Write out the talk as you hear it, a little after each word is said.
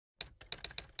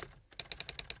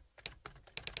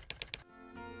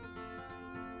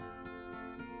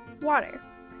Water.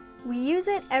 We use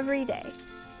it every day.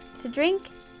 To drink,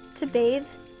 to bathe,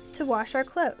 to wash our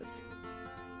clothes.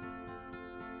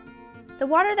 The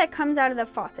water that comes out of the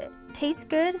faucet tastes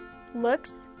good,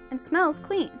 looks, and smells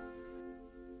clean.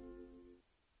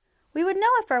 We would know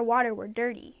if our water were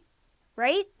dirty,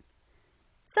 right?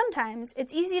 Sometimes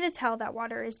it's easy to tell that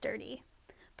water is dirty,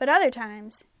 but other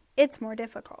times it's more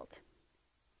difficult.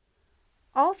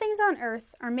 All things on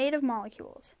Earth are made of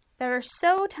molecules that are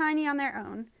so tiny on their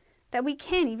own that we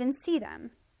can't even see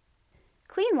them.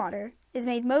 Clean water is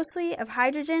made mostly of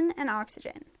hydrogen and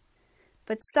oxygen,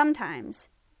 but sometimes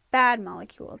bad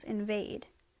molecules invade.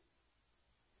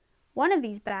 One of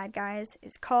these bad guys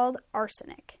is called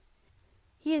arsenic.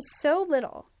 He is so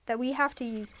little that we have to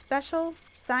use special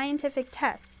scientific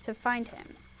tests to find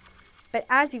him. But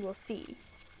as you will see,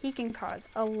 he can cause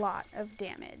a lot of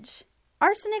damage.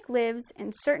 Arsenic lives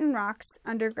in certain rocks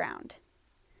underground.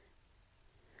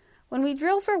 When we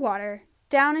drill for water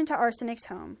down into arsenic's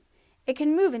home, it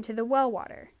can move into the well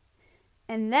water.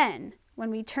 And then, when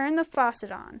we turn the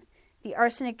faucet on, the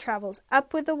arsenic travels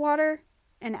up with the water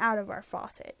and out of our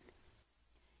faucet.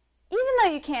 Even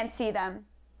though you can't see them,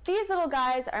 these little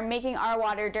guys are making our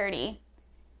water dirty.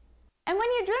 And when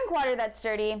you drink water that's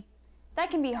dirty, that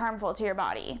can be harmful to your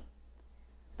body.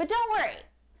 But don't worry,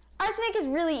 arsenic is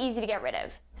really easy to get rid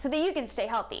of, so that you can stay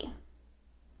healthy.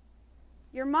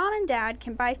 Your mom and dad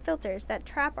can buy filters that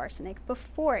trap arsenic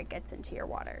before it gets into your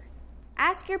water.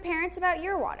 Ask your parents about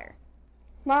your water.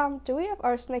 Mom, do we have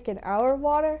arsenic in our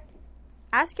water?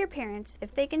 Ask your parents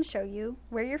if they can show you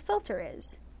where your filter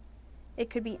is. It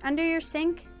could be under your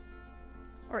sink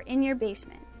or in your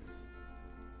basement.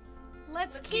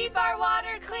 Let's keep our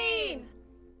water clean!